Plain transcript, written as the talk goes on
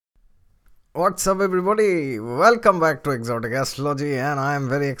What's up, everybody? Welcome back to Exotic Astrology, and I am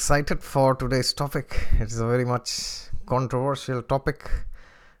very excited for today's topic. It's a very much controversial topic,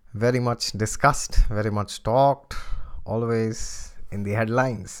 very much discussed, very much talked, always in the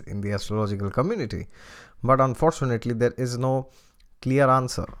headlines in the astrological community. But unfortunately, there is no clear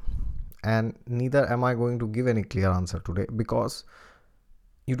answer, and neither am I going to give any clear answer today because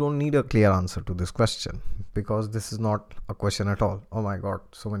you don't need a clear answer to this question because this is not a question at all. Oh my god,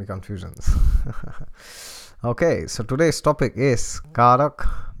 so many confusions. Okay, so today's topic is Karak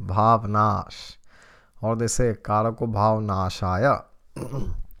Bhav Naash, or they say Karako Bhav Naashaya.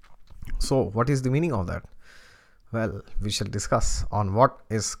 So, what is the meaning of that? Well, we shall discuss on what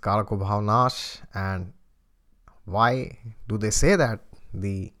is Karako Bhav Naash and why do they say that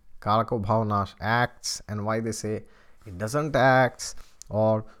the Karako Bhav Naash acts and why they say it doesn't act,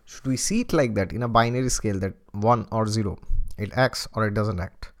 or should we see it like that in a binary scale, that 1 or 0, it acts or it doesn't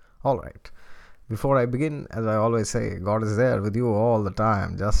act. All right, before I begin, as I always say, God is there with you all the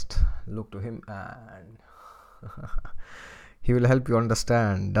time. Just look to him and he will help you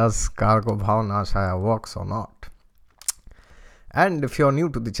understand, does Karako Bhav Naashaya works or not. And if you're new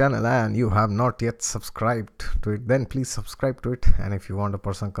to the channel and you have not yet subscribed to it, then please subscribe to it. And if you want a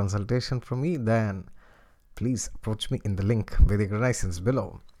personal consultation from me, then please approach me in the link Vedic Renaissance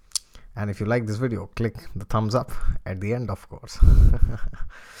below. And if you like this video, click the thumbs up at the end, of course.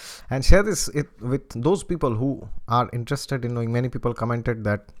 And share this with those people who are interested in knowing. Many people commented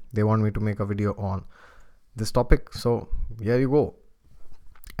that they want me to make a video on this topic. So here you go.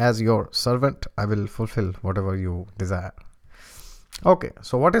 As your servant, I will fulfill whatever you desire. Okay,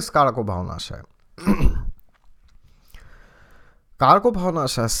 so what is Karako Bhav Naashaya? Karako Bhav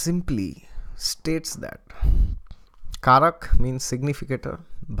Naashaya simply states that Karak means significator,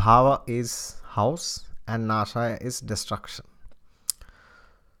 Bhava is house, and Naashaya is destruction.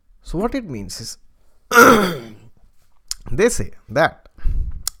 So what it means is they say that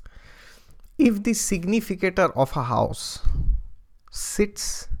if the significator of a house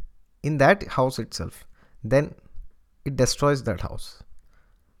sits in that house itself, then it destroys that house.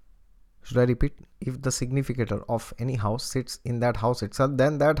 Should I repeat? If the significator of any house sits in that house itself,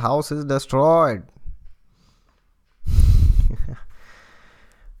 then that house is destroyed.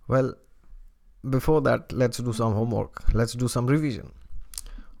 Well, before that, let's do some homework. Let's do some revision.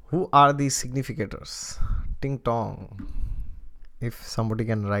 Who are these significators? Ting tong. If somebody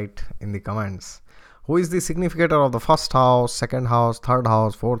can write in the comments. Who is the significator of the first house, second house, third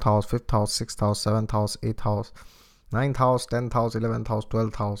house, fourth house, fifth house, sixth house, seventh house, eighth house, ninth house, 10th house, 11th house,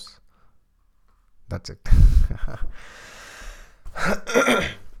 12th house? That's it.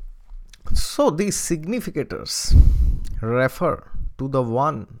 So these significators refer to the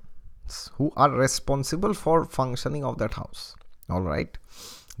ones who are responsible for functioning of that house. All right,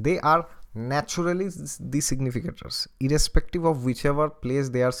 they are naturally the significators, irrespective of whichever place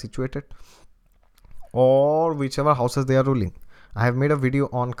they are situated or whichever houses they are ruling. I have made a video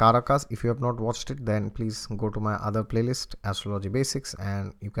on Karakas. If you have not watched it, then please go to my other playlist, Astrology Basics,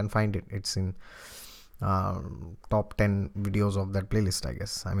 and you can find it. It's in top 10 videos of that playlist, I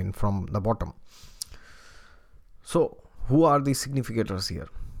guess. I mean, from the bottom. So, who are the significators here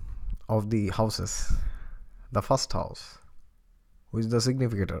of the houses? The first house. Who is the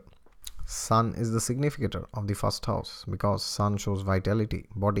significator? Sun is the significator of the first house because sun shows vitality,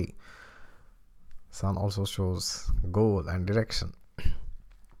 body. Sun also shows goal and direction.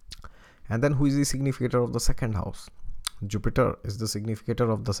 And then who is the significator of the second house? Jupiter is the significator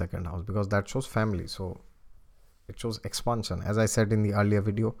of the second house because that shows family. So it shows expansion. As I said in the earlier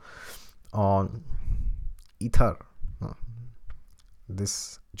video on ether,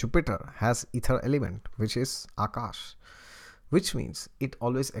 this Jupiter has ether element, which is Akash, which means it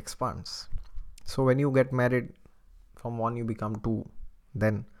always expands. So when you get married, from 1 you become 2,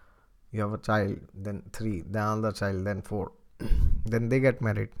 then you have a child, then 3, then another child, then 4. Then they get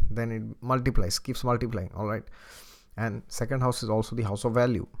married, then it multiplies, keeps multiplying. All right. And second house is also the house of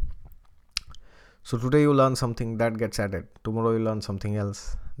value. So today you learn something, that gets added. Tomorrow you learn something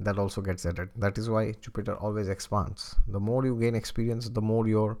else, that also gets added. That is why Jupiter always expands. The more you gain experience, the more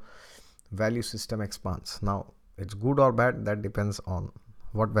your value system expands. Now, it's good or bad, that depends on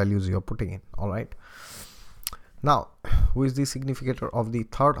what values you're putting in. All right. Now, who is the significator of the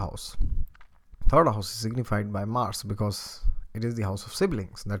third house? Third house is signified by Mars because it is the house of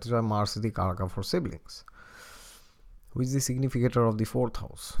siblings. That is why Mars is the Karaka for siblings. Who is the significator of the fourth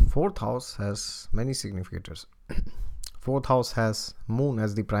house? Fourth house has many significators. Fourth house has Moon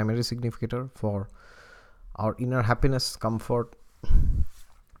as the primary significator for our inner happiness, comfort,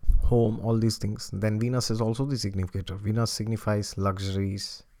 home, all these things. Then Venus is also the significator. Venus signifies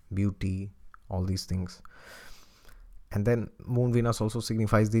luxuries, beauty, all these things. And then Moon Venus also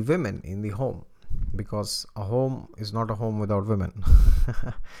signifies the women in the home, because a home is not a home without women.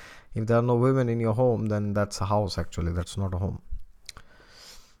 If there are no women in your home, then that's a house actually, that's not a home.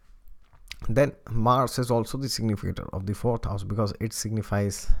 Then Mars is also the significator of the 4th house, because it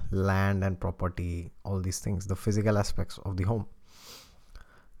signifies land and property, all these things, the physical aspects of the home.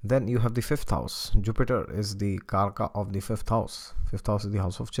 Then you have the 5th house. Jupiter is the Karaka of the 5th house. 5th house is the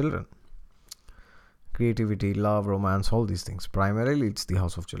house of children. Creativity, love, romance, all these things. Primarily it's the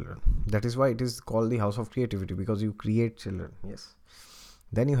house of children. That is why it is called the house of creativity, because you create children. Yes.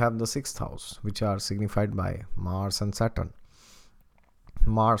 Then you have the 6th house, which are signified by Mars and Saturn.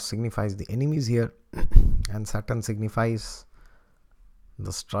 Mars signifies the enemies here, and Saturn signifies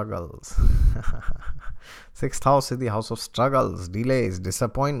the struggles. 6th house is the house of struggles, delays,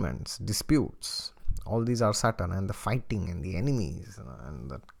 disappointments, disputes. All these are Saturn, and the fighting and the enemies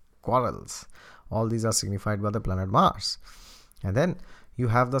and the quarrels. All these are signified by the planet Mars. And then you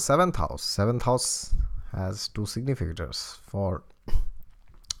have the 7th house. 7th house has 2 significators. For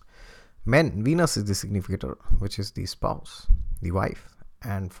men, Venus is the significator, which is the spouse, the wife.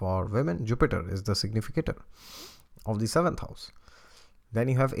 And for women, Jupiter is the significator of the 7th house. Then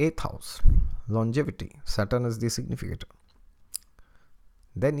you have 8th house, longevity. Saturn is the significator.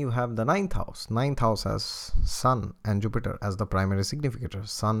 Then you have the 9th house. 9th house has Sun and Jupiter as the primary significator.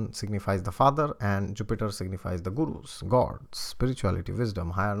 Sun signifies the father, and Jupiter signifies the gurus, gods, spirituality, wisdom,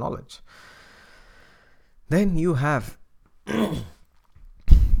 higher knowledge. Then you have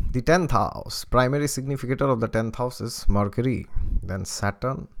the 10th house. Primary significator of the 10th house is Mercury. Then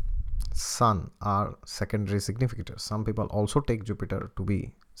Saturn, Sun are secondary significators. Some people also take Jupiter to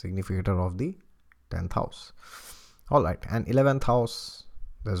be significator of the 10th house. Alright, and 11th house,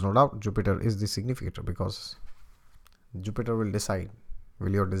 there's no doubt Jupiter is the significator, because Jupiter will decide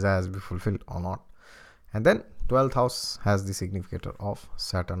will your desires be fulfilled or not. And then 12th house has the significator of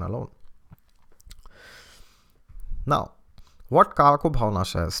Saturn alone. Now, what Karak Bhav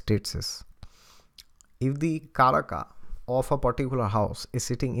Naash states is, if the Karaka of a particular house is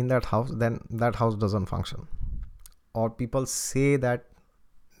sitting in that house, then that house doesn't function. Or people say that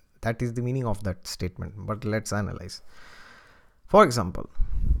that is the meaning of that statement. But let's analyze. For example,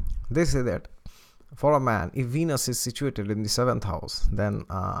 they say that for a man, if Venus is situated in the 7th house, then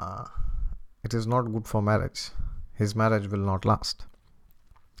it is not good for marriage. His marriage will not last.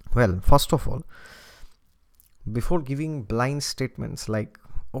 Well, first of all, before giving blind statements like,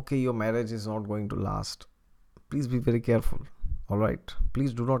 okay, your marriage is not going to last, please be very careful. Alright,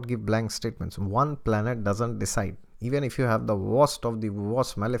 please do not give blank statements. One planet doesn't decide. Even if you have the worst of the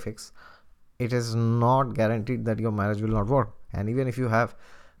worst malefics, it is not guaranteed that your marriage will not work. And even if you have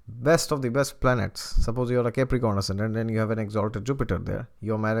best of the best planets, suppose you are a Capricorn ascendant and you have an exalted Jupiter there,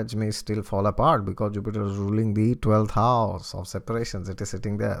 your marriage may still fall apart, because Jupiter is ruling the 12th house of separations. It is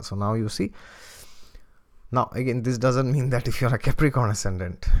sitting there. So now you see. Now again, this doesn't mean that if you are a Capricorn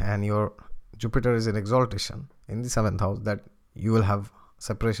ascendant and your Jupiter is in exaltation in the 7th house, that you will have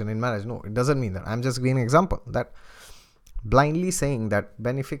separation in marriage. No, it doesn't mean that. I'm just giving an example, that blindly saying that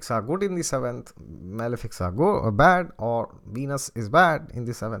benefics are good in the 7th, malefics are good or bad, or Venus is bad in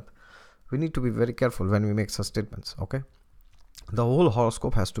the 7th. We need to be very careful when we make such statements. Okay, the whole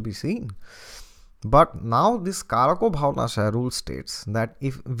horoscope has to be seen. But now this Karak Bhav Naash rule states that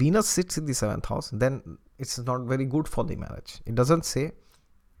if Venus sits in the 7th house, then it's not very good for the marriage. It doesn't say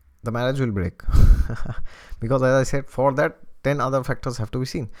the marriage will break. Because as I said, for that 10 other factors have to be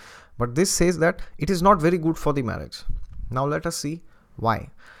seen. But this says that it is not very good for the marriage. Now let us see why.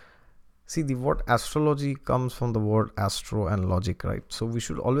 See, the word astrology comes from the word astro and logic, right? So we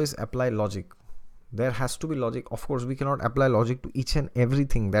should always apply logic. There has to be logic. Of course, we cannot apply logic to each and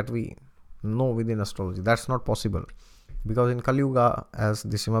everything that we know within astrology. That's not possible. Because in Kali Yuga, as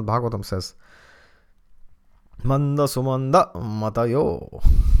the Srimad Bhagavatam says, Manda Sumanda Matayo.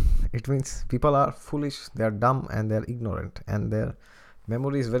 It means people are foolish, they are dumb, and they are ignorant, and their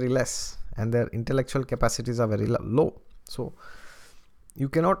memory is very less, and their intellectual capacities are very low. So you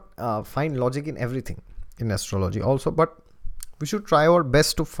cannot find logic in everything in astrology also, but we should try our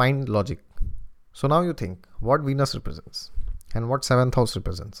best to find logic. So now you think what Venus represents and what 7th house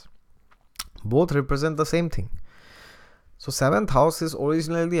represents. Both represent the same thing. So 7th house is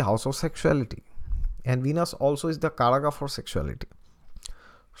originally the house of sexuality, and Venus also is the Karaka for sexuality.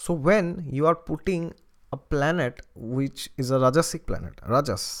 So when you are putting a planet which is a Rajasic planet,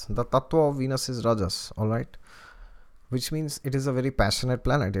 Rajas, the Tattva of Venus is Rajas, alright, which means it is a very passionate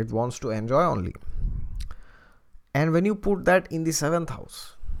planet. It wants to enjoy only. And when you put that in the 7th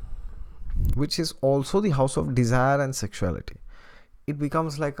house, which is also the house of desire and sexuality, it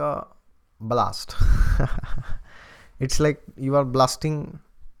becomes like a blast. It's like you are blasting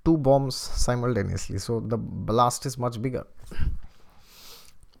two bombs simultaneously, so the blast is much bigger.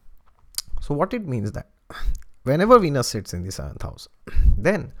 So what it means that whenever Venus sits in the 7th house,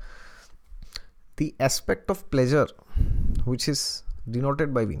 then the aspect of pleasure, which is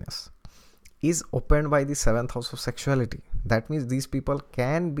denoted by Venus, is opened by the 7th house of sexuality. That means these people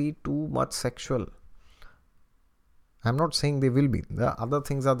can be too much sexual. I'm not saying they will be. The other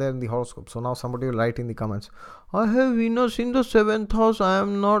things are there in the horoscope. So now somebody will write in the comments, I have Venus in the 7th house. I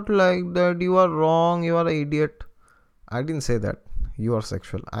am not like that. You are wrong. You are an idiot. I didn't say that you are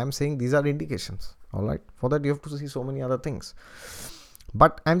sexual. I am saying these are indications. Alright. For that you have to see so many other things.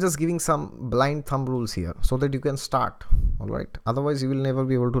 But I'm just giving some blind thumb rules here so that you can start. Alright. Otherwise you will never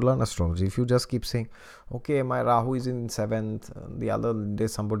be able to learn astrology. If you just keep saying, okay, my Rahu is in 7th. The other day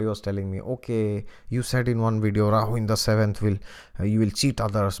somebody was telling me, okay, you said in one video Rahu in the 7th will you will cheat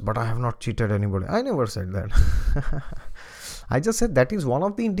others, but I have not cheated anybody. I never said that. I just said that is one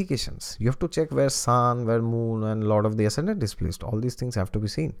of the indications. You have to check where Sun, where Moon and Lord of the Ascendant is placed. All these things have to be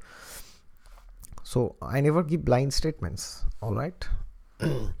seen. So I never give blind statements. Alright.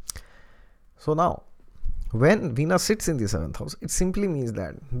 So now, when Venus sits in the 7th house, it simply means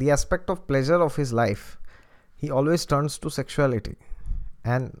that the aspect of pleasure of his life, he always turns to sexuality.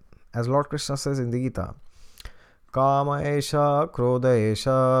 And as Lord Krishna says in the Gita, Kama esha, krodha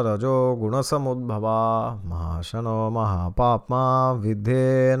esha, rajo guna samudbhava, mahashano mahapapma,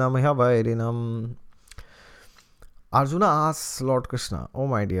 vidhena mahavarinam. Arjuna asks Lord Krishna, oh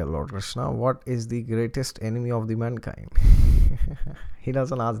my dear Lord Krishna, what is the greatest enemy of the mankind? He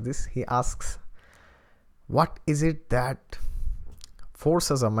doesn't ask this. He asks, what is it that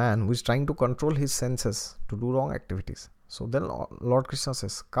forces a man who is trying to control his senses to do wrong activities? So then Lord Krishna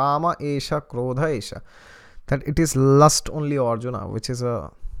says, Kama esha, krodha esha. That it is lust only, Arjuna, which is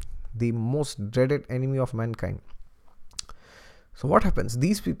the most dreaded enemy of mankind. So what happens?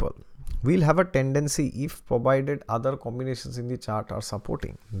 These people will have a tendency, if provided other combinations in the chart are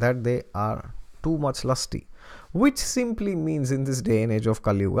supporting, that they are too much lusty, which simply means in this day and age of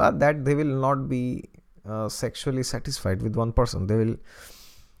Kali Yuga that they will not be sexually satisfied with one person. They will,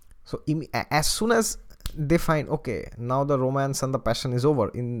 so as soon as they find, okay, now the romance and the passion is over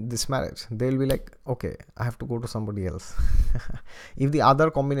in this marriage, they will be like, okay, I have to go to somebody else. If the other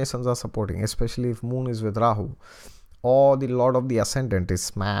combinations are supporting, especially if Moon is with Rahu, or the Lord of the Ascendant is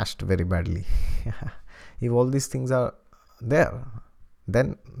smashed very badly. If all these things are there,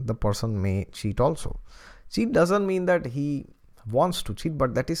 then the person may cheat also. Cheat doesn't mean that he wants to cheat,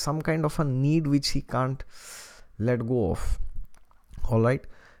 but that is some kind of a need which he can't let go of. Alright.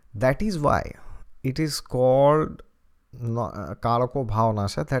 That is why it is called Karak Bhav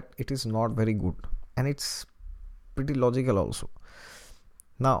Naash, that it is not very good. And it's pretty logical also.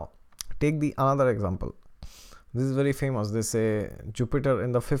 Now, take the another example. This is very famous. They say Jupiter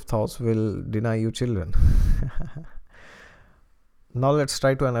in the 5th house will deny you children. Now let's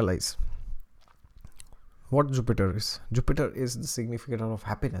try to analyze what Jupiter is. Jupiter is the significator of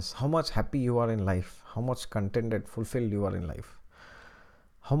happiness. How much happy you are in life. How much contented, fulfilled you are in life.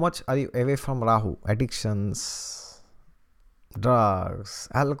 How much are you away from Rahu? Addictions, drugs,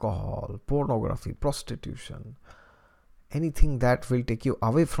 alcohol, pornography, prostitution. Anything that will take you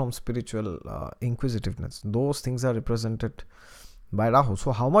away from spiritual inquisitiveness. Those things are represented by Rahu.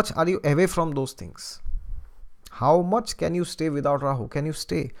 So how much are you away from those things? How much can you stay without Rahu? Can you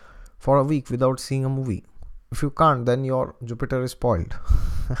stay for a week without seeing a movie? If you can't, then your Jupiter is spoiled.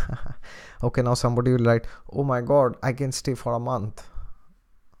 Okay, now somebody will write, oh my God, I can stay for a month.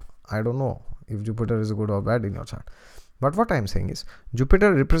 I don't know if Jupiter is good or bad in your chart. But what I am saying is,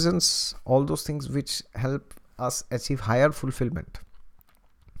 Jupiter represents all those things which help us achieve higher fulfillment.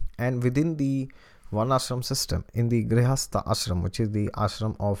 And within the one ashram system, in the Grihastha ashram, which is the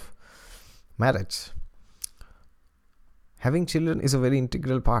ashram of marriage, having children is a very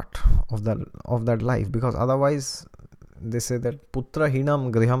integral part of that life, because otherwise they say that putra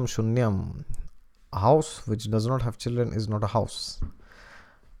hinam griham shunyam, a house which does not have children is not a house,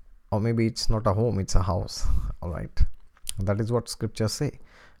 or maybe it's not a home, it's a house. All right, that is what scriptures say.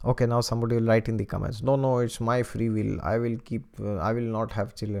 Okay, now somebody will write in the comments, no, it's my free will, I will not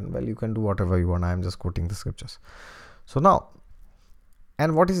have children. Well, you can do whatever you want. I am just quoting the scriptures. So now,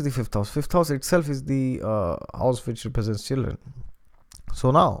 and what is the 5th house? 5th house itself is the house which represents children.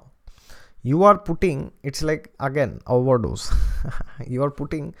 So now, you are putting, it's like again overdose. You are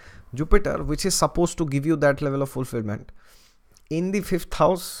putting Jupiter, which is supposed to give you that level of fulfillment, in the 5th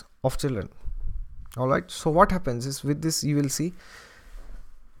house of children. Alright, so what happens is, with this you will see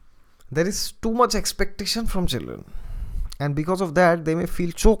there is too much expectation from children, and because of that they may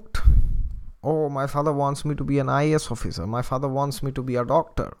feel choked. Oh, my father wants me to be an IAS officer, my father wants me to be a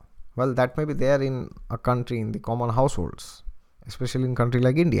doctor. Well, that may be there in a country, in the common households, especially in a country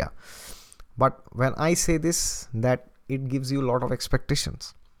like India. But when I say this, that it gives you a lot of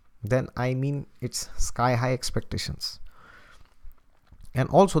expectations, then I mean it's sky high expectations. And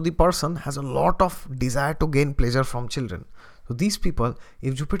also the person has a lot of desire to gain pleasure from children. So these people,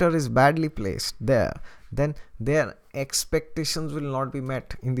 if Jupiter is badly placed there, then their expectations will not be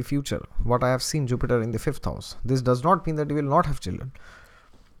met in the future. What I have seen Jupiter in the 5th house, this does not mean that you will not have children.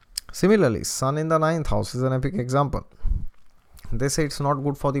 Similarly, Sun in the 9th house is an epic example. They say it's not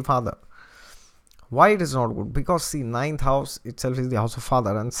good for the father. Why it is not good? Because see, 9th house itself is the house of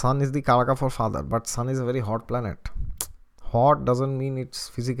father, and Sun is the Karaka for father, but Sun is a very hot planet. Hot doesn't mean it's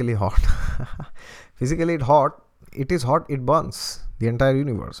physically hot. Physically it is hot, it burns the entire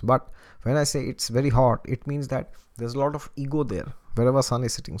universe. But when I say it's very hot, it means that there's a lot of ego there wherever Sun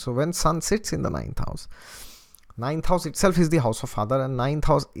is sitting. So when Sun sits in the 9th house itself is the house of father, and 9th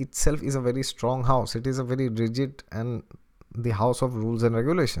house itself is a very strong house. It is a very rigid and the house of rules and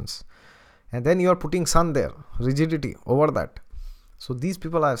regulations. And then you are putting Sun there, rigidity over that. So these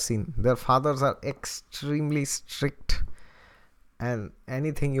people I have seen, their fathers are extremely strict, and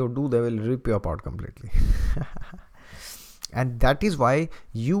anything you do, they will rip you apart completely. And that is why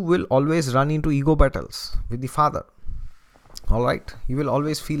you will always run into ego battles with the father. Alright, you will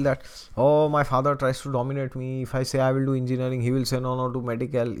always feel that, oh, my father tries to dominate me. If I say I will do engineering, he will say no, do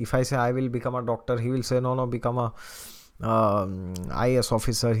medical. If I say I will become a doctor, he will say no, become a IAS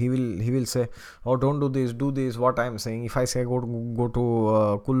officer. He will say, oh, don't do this what I am saying. If I say go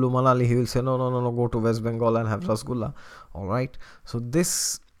to Kullu Manali, he will say no, go to West Bengal and have rasgulla. Alright, so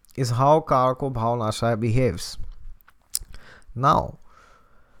this is how Karak Bhav Naash behaves. Now,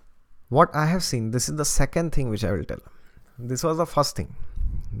 what I have seen, this is the second thing which I will tell. This was the first thing.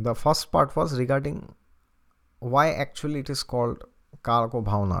 The first part was regarding why actually it is called Karak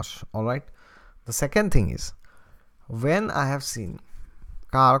Bhav Naash. Alright, the second thing is, when I have seen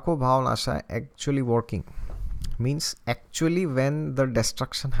Karak Bhav Naash actually working, means actually when the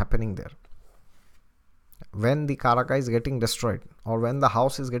destruction happening there, when the Karaka is getting destroyed, or when the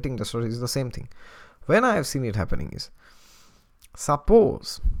house is getting destroyed, is the same thing. When I have seen it happening is,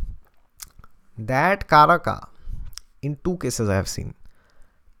 suppose that Karaka, in 2 cases I have seen,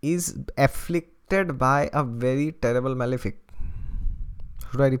 is afflicted by a very terrible malefic.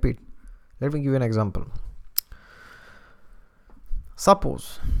 Should I repeat? Let me give you an example.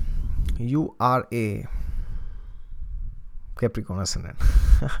 Suppose you are a Capricorn ascendant.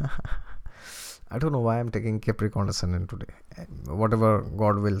 I don't know why I'm taking Capricorn ascendant today. Whatever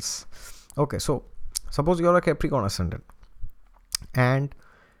God wills. Okay, so suppose you are a Capricorn ascendant and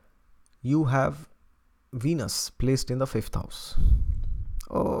you have Venus placed in the 5th house.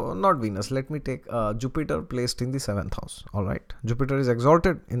 Oh, not Venus. Let me take Jupiter placed in the 7th house. Alright. Jupiter is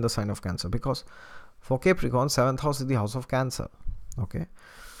exalted in the sign of Cancer, because for Capricorn, 7th house is the house of Cancer. Okay.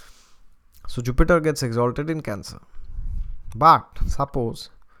 So Jupiter gets exalted in Cancer. But suppose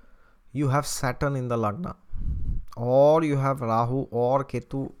you have Saturn in the Lagna, or you have Rahu or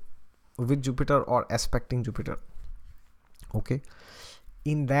Ketu with Jupiter or aspecting Jupiter. Okay.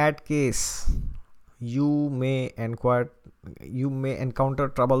 In that case, you may encounter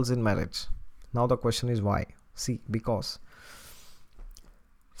troubles in marriage. Now the question is why? See, because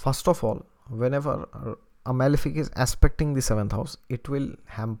first of all, whenever a malefic is aspecting the 7th house, it will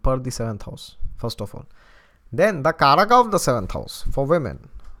hamper the 7th house, first of all. Then the Karaka of the 7th house for women,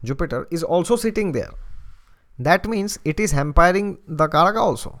 Jupiter, is also sitting there. That means it is hampering the Karaka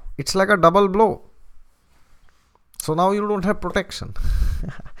also. It's like a double blow. So now you don't have protection.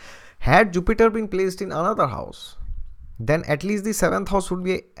 Had Jupiter been placed in another house, then at least the 7th house would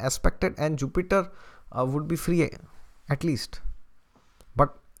be aspected and Jupiter would be free, at least.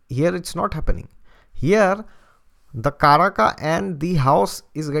 But here it's not happening. Here the Karaka and the house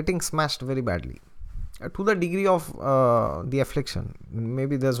is getting smashed very badly, to the degree of the affliction.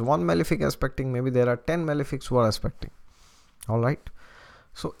 Maybe there's one malefic aspecting, maybe there are 10 malefics who are aspecting. Alright.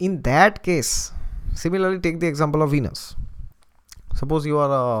 So in that case, similarly take the example of Venus. Suppose you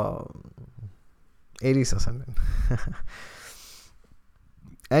are a Aries ascendant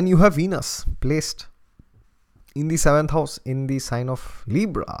and you have Venus placed in the 7th house in the sign of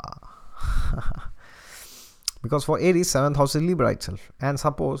Libra. Because for Aries, 7th house is Libra itself. And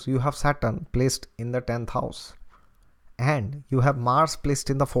suppose you have Saturn placed in the 10th house and you have Mars placed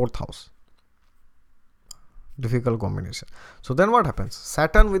in the 4th house. Difficult combination. So then what happens?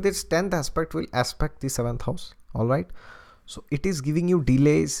 Saturn with its 10th aspect will aspect the 7th house. Alright. So it is giving you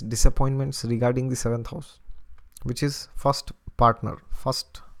delays, disappointments regarding the 7th house, which is first partner,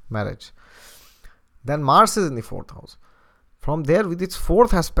 first marriage. Then Mars is in the 4th house. From there, with its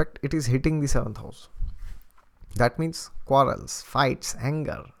 4th aspect, it is hitting the 7th house. That means quarrels, fights,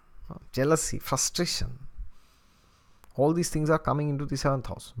 anger, jealousy, frustration. All these things are coming into the 7th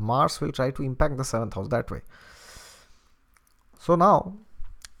house. Mars will try to impact the 7th house that way. So now,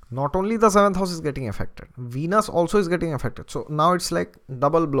 not only the 7th house is getting affected, Venus also is getting affected. So now it's like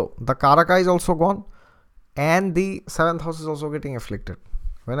double blow. The Karaka is also gone and the 7th house is also getting afflicted.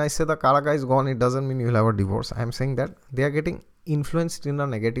 When I say the Karaka is gone, it doesn't mean you'll have a divorce. I am saying that they are getting influenced in a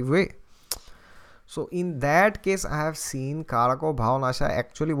negative way. So in that case, I have seen Karak Bhav Naash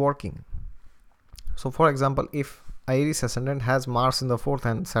actually working. So for example, if Aries ascendant has Mars in the 4th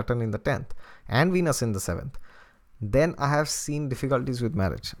and Saturn in the 10th and Venus in the 7th, then I have seen difficulties with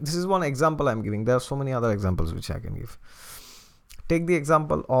marriage. This is one example I'm giving. There are so many other examples which I can give. Take the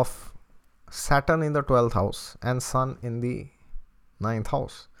example of Saturn in the 12th house and Sun in the 9th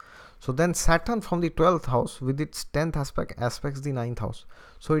house. So then Saturn from the 12th house with its 10th aspect aspects the 9th house.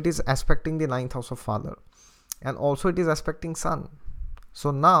 So it is aspecting the 9th house of father, and also it is aspecting Sun. So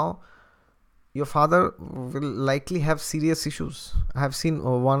now your father will likely have serious issues. I have seen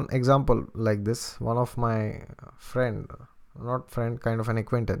one example like this. One of my friend, not friend, kind of an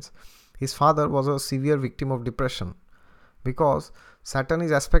acquaintance, his father was a severe victim of depression because Saturn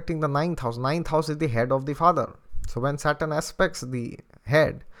is aspecting the 9th house. 9th house is the head of the father. So when Saturn aspects the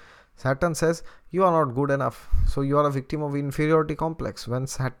head, Saturn says you are not good enough, so you are a victim of inferiority complex. When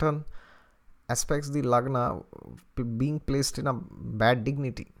Saturn aspects the Lagna, being placed in a bad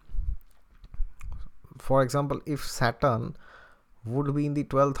dignity. For example, if Saturn would be in the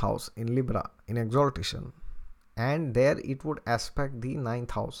 12th house in Libra in exaltation, and there it would aspect the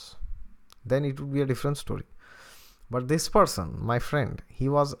 9th house, then it would be a different story. But this person, my friend, he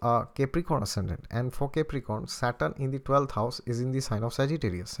was a Capricorn ascendant, and for Capricorn, Saturn in the 12th house is in the sign of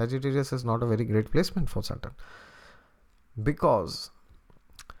Sagittarius. Sagittarius is not a very great placement for Saturn, because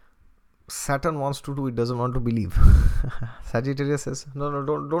Saturn wants to do, it doesn't want to believe. Sagittarius says, no,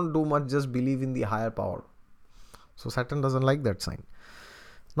 don't do much, just believe in the higher power. So Saturn doesn't like that sign.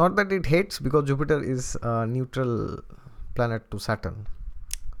 Not that it hates, because Jupiter is a neutral planet to Saturn.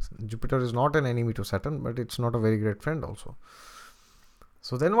 Jupiter is not an enemy to Saturn, but it's not a very great friend also.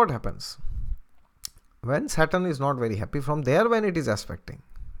 So then what happens? When Saturn is not very happy, from there when it is aspecting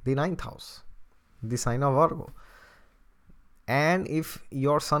the 9th house, the sign of Virgo, and if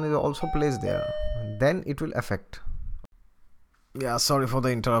your Sun is also placed there, then it will affect. Yeah, sorry for the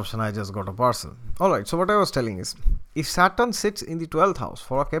interruption, I just got a parcel. Alright, so what I was telling is, if Saturn sits in the 12th house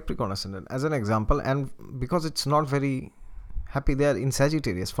for a Capricorn ascendant as an example, and because it's not very happy there in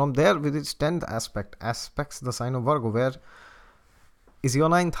Sagittarius, from there with its 10th aspects the sign of Virgo, where is your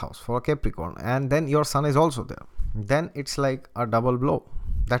 9th house for a Capricorn, and then your Sun is also there, then it's like a double blow.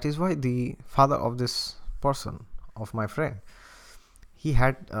 That is why the father of this person, of my friend, he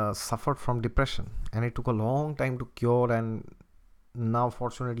had suffered from depression, and it took a long time to cure, and now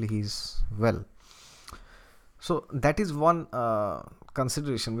fortunately he's well. So that is one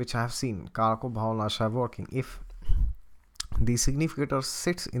consideration which I have seen Karak Bhav Naash working. If the significator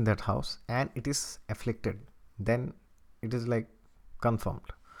sits in that house and it is afflicted, then it is like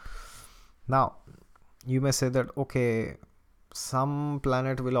confirmed. Now you may say that, okay, some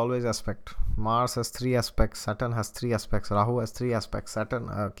planet will always aspect. Mars has 3 aspects, Saturn has 3 aspects, Rahu has 3 aspects,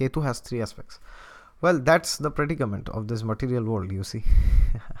 Ketu has 3 aspects. Well, that's the predicament of this material world, you see.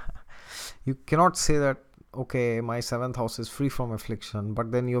 You cannot say that, okay, my 7th house is free from affliction,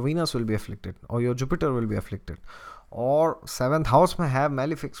 but then your Venus will be afflicted, or your Jupiter will be afflicted, or 7th house may have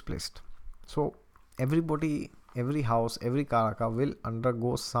malefics placed. So everybody, every house, every Karaka will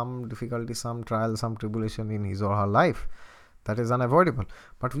undergo some difficulty, some trial, some tribulation in his or her life. That is unavoidable.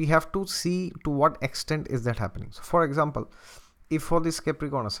 But we have to see to what extent is that happening. So for example, if for this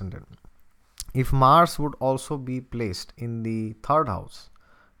Capricorn ascendant, if Mars would also be placed in the 3rd house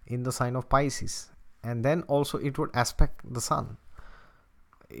in the sign of Pisces, and then also it would aspect the Sun,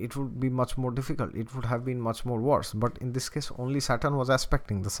 it would be much more difficult. It would have been much more worse. But in this case, only Saturn was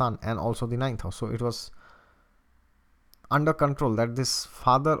aspecting the Sun and also the 9th house. So it was under control, that this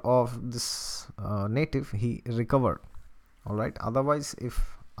father of this native, he recovered. Alright, otherwise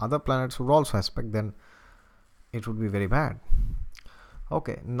if other planets would also aspect, then it would be very bad.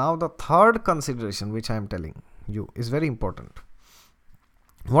 Okay, now the third consideration which I am telling you is very important.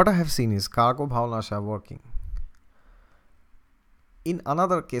 What I have seen is Karak Bhav Naash working. In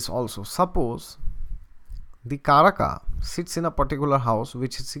another case also, suppose the Karaka sits in a particular house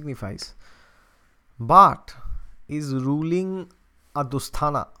which it signifies, but is ruling a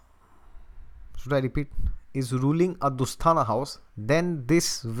Dusthana. Should I repeat? is ruling a Dusthana house, then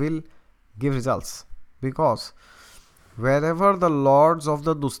this will give results, because wherever the lords of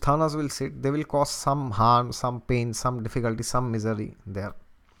the Dusthanas will sit, they will cause some harm, some pain, some difficulty, some misery there.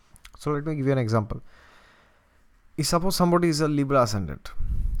 So let me give you an example. If suppose somebody is a Libra ascendant,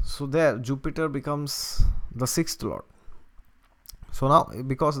 so there Jupiter becomes the 6th lord. So now,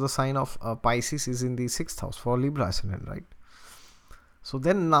 because the sign of Pisces is in the 6th house for Libra ascendant, right? So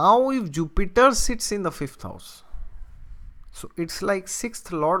then now if Jupiter sits in the 5th house, so it's like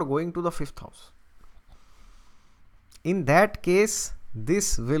 6th lord going to the 5th house. In that case,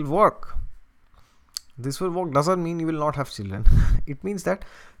 this will work. This will work doesn't mean you will not have children. It means that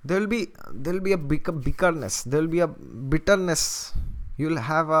there will be a bitterness. There will be a bitterness. You will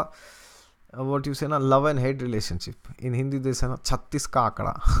have a what you say, na, love and hate relationship. In Hindi they say na 36 ka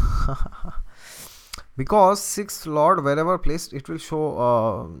aakda. Because 6th lord wherever placed, it will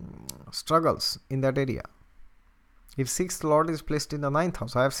show struggles in that area. If 6th lord is placed in the 9th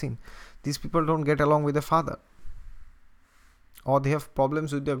house, I have seen these people don't get along with their father, or they have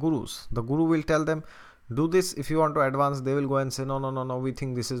problems with their gurus. The guru will tell them, do this if you want to advance. They will go and say, no, we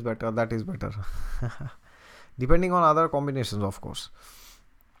think this is better, that is better. Depending on other combinations, of course.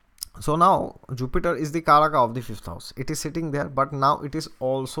 So now Jupiter is the Karaka of the 5th house. It is sitting there, but now it is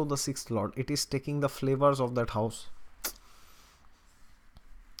also the 6th lord. It is taking the flavors of that house.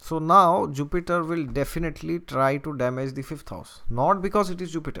 So now Jupiter will definitely try to damage the 5th house. Not because it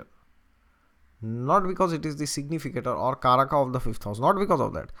is Jupiter, not because it is the significator or Karaka of the 5th house, not because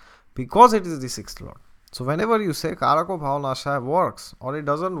of that, because it is the 6th lord. So whenever you say Karako Bhav Naash works or it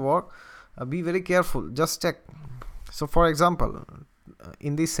doesn't work, be very careful, just check. So for example,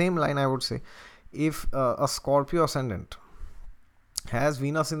 in the same line I would say, if a Scorpio ascendant has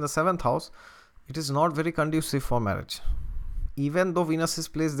Venus in the 7th house, it is not very conducive for marriage, even though Venus is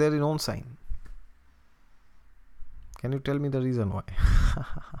placed there in own sign. Can you tell me the reason why?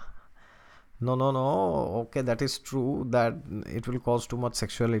 No. Okay, that is true that it will cause too much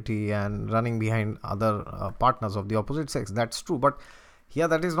sexuality and running behind other partners of the opposite sex. That's true. But here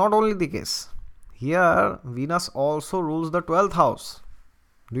that is not only the case. Here Venus also rules the 12th house.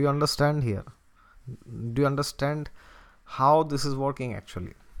 Do you understand here? Do you understand how this is working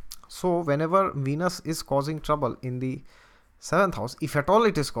actually? So whenever Venus is causing trouble in the 7th house, if at all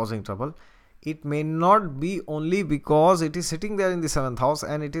it is causing trouble, it may not be only because it is sitting there in the 7th house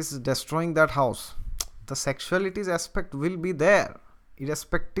and it is destroying that house. The sexuality aspect will be there,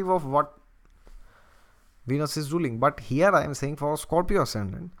 irrespective of what Venus is ruling. But here I am saying for Scorpio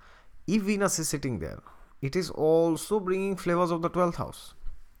ascendant, if Venus is sitting there, it is also bringing flavors of the 12th house.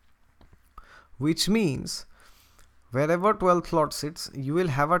 Which means, wherever 12th lord sits, you will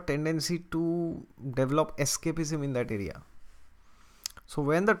have a tendency to develop escapism in that area. So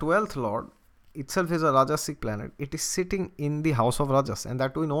when the 12th lord itself is a Rajasic planet, it is sitting in the house of Rajas, and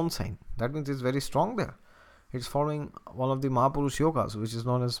that too in own sign. That means it's very strong there. It's forming one of the Mahapurush yogas, which is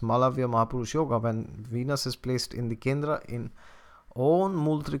known as Malavya Mahapurush Yoga, when Venus is placed in the Kendra in own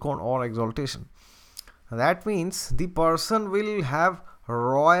Mool Trikon or exaltation. That means the person will have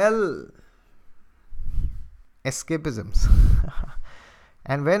royal escapisms.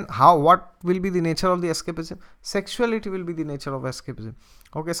 And what will be the nature of the escapism? Sexuality will be the nature of escapism.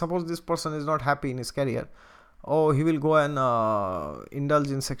 Okay, suppose this person is not happy in his career. Oh, he will go and indulge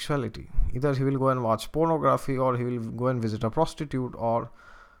in sexuality. Either he will go and watch pornography, or he will go and visit a prostitute, or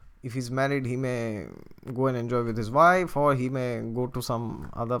if he's married, he may go and enjoy with his wife, or he may go to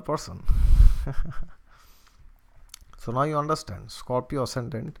some other person. So now you understand, Scorpio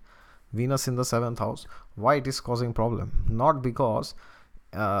ascendant, Venus in the 7th house, why it is causing problem. Not because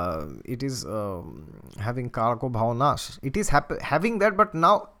it is having Karako Bhav Naash. It is having that, but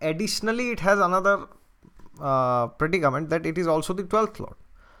now additionally it has another predicament, that it is also the 12th lord.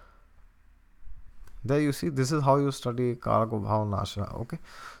 There you see, this is how you study Karako Bhav Naash. Okay,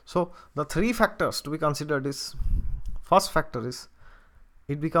 so the 3 factors to be considered is, first factor is,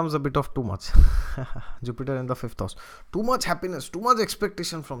 it becomes a bit of too much. Jupiter in the 5th house, too much happiness, too much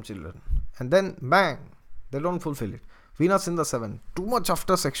expectation from children, and then bang, they don't fulfill it. Venus in the 7th, too much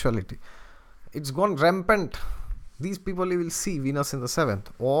after sexuality, it's gone rampant. These people, you will see Venus in the 7th,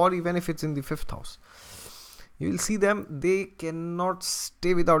 or even if it's in the 5th house, you will see them, they cannot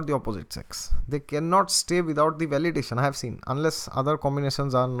stay without the opposite sex. They cannot stay without the validation. I have seen, unless other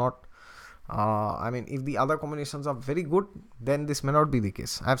combinations are not, if the other combinations are very good, then this may not be the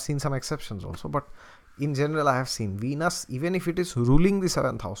case. I have seen some exceptions also, but in general I have seen Venus, even if it is ruling the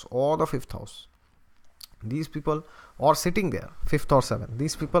 7th house or the 5th house, these people, or sitting there 5th or 7th,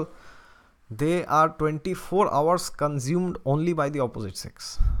 these people, they are 24 hours consumed only by the opposite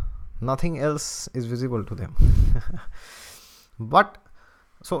sex. Nothing else is visible to them. But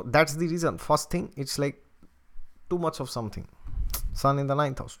so that's the reason. First thing, it's like too much of something. Sun in the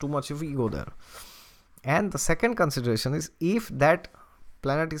ninth house, too much of ego there. And the second consideration is, if that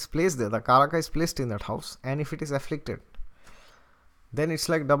planet is placed there, the Karaka is placed in that house, and if it is afflicted, then it's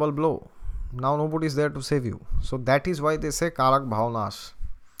like double blow. Now nobody is there to save you. So that is why they say Karak Bhav Naash.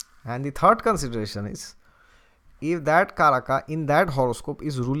 And the third consideration is, if that Karaka in that horoscope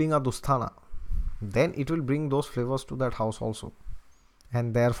is ruling a Dusthana, then it will bring those flavors to that house also.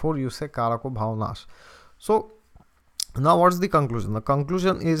 And therefore you say Karako Bhav Naash. So now what's the conclusion? The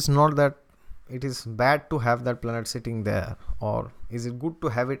conclusion is not that it is bad to have that planet sitting there, or is it good to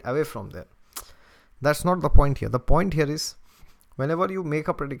have it away from there. That's not the point here. The point here is, whenever you make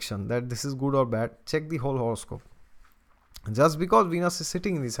a prediction that this is good or bad, check the whole horoscope. Just because Venus is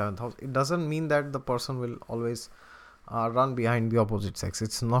sitting in the 7th house, it doesn't mean that the person will always run behind the opposite sex.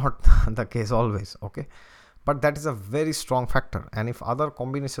 It's not the case always, okay? But that is a very strong factor, and if other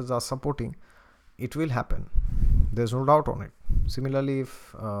combinations are supporting, it will happen. There's no doubt on it. Similarly,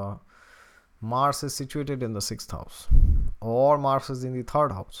 if Mars is situated in the 6th house, or Mars is in the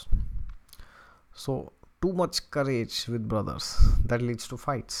 3rd house, so too much courage with brothers, that leads to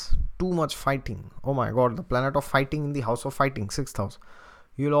fights. Too much fighting. Oh my god, the planet of fighting in the house of fighting, 6th house.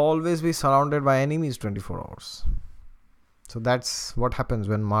 You'll always be surrounded by enemies 24 hours. So that's what happens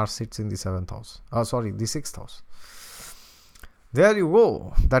when Mars sits in the 7th house. The 6th house. There you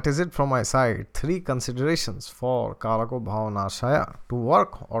go. That is it from my side. 3 considerations for Karako Bhav Naashaya: to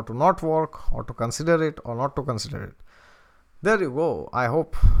work or to not work, or to consider it or not to consider it. There you go. I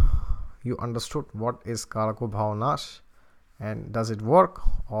hope you understood what is Karako Bhav Naash, and does it work,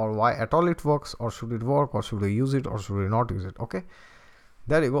 or why at all it works, or should it work, or should we use it, or should we not use it. Okay,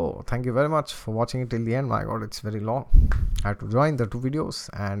 there you go. Thank you very much for watching it till the end. My god, it's very long. I had to join the 2 videos,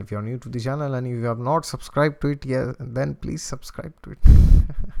 and if you are new to the channel and if you have not subscribed to it yet, then please subscribe to it.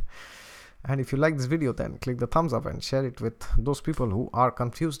 And if you like this video, then click the thumbs up and share it with those people who are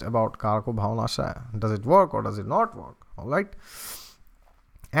confused about Karako Bhav Naashaya. Does it work or does it not work? Alright.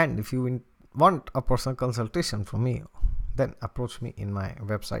 And if you want a personal consultation from me, then approach me in my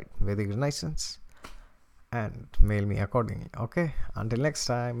website Vedic Renaissance and mail me accordingly. Okay, until next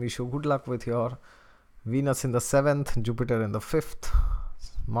time, wish you good luck with your Venus in the 7th, Jupiter in the 5th,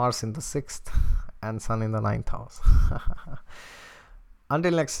 Mars in the 6th, and Sun in the 9th house.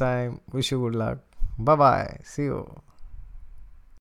 Until next time, wish you good luck. Bye bye. See you.